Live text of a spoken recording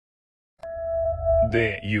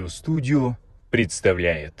DU Studio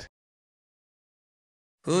представляет.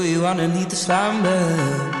 Oh, you underneath the slumber,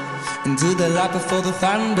 into the light before the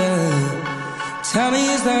thunder. Tell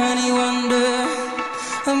me, is there any wonder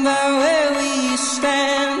about where we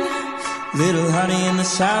stand? Little honey in the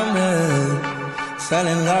summer, fell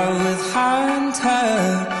in love with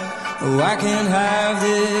hunter. Oh, I can't have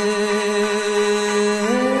this.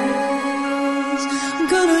 I'm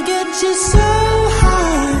gonna get you so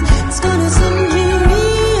high, it's gonna send you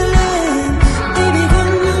reeling. Baby,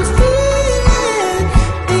 come and feel it.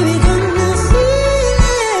 Baby, come and feel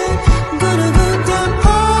it. I'm gonna go down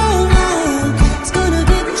all night, it's gonna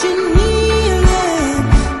get you kneeling.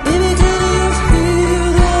 Baby, can you feel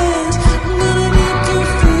this? I'm gonna make you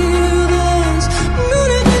feel this. I'm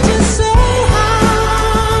gonna get you so high.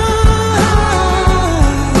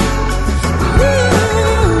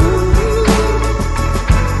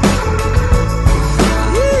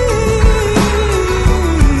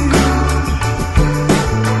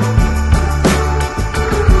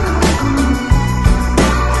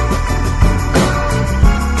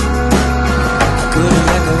 Couldn't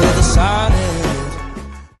let go of the solid.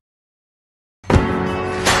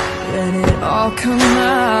 Let it all come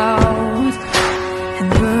out and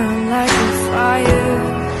burn like a fire.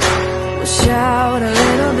 We'll shout a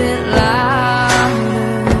little bit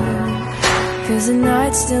louder, 'cause the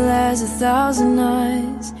night still has 1,000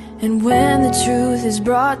 eyes. And when the truth is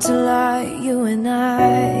brought to light, you and I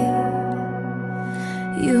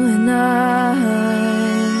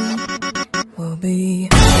will be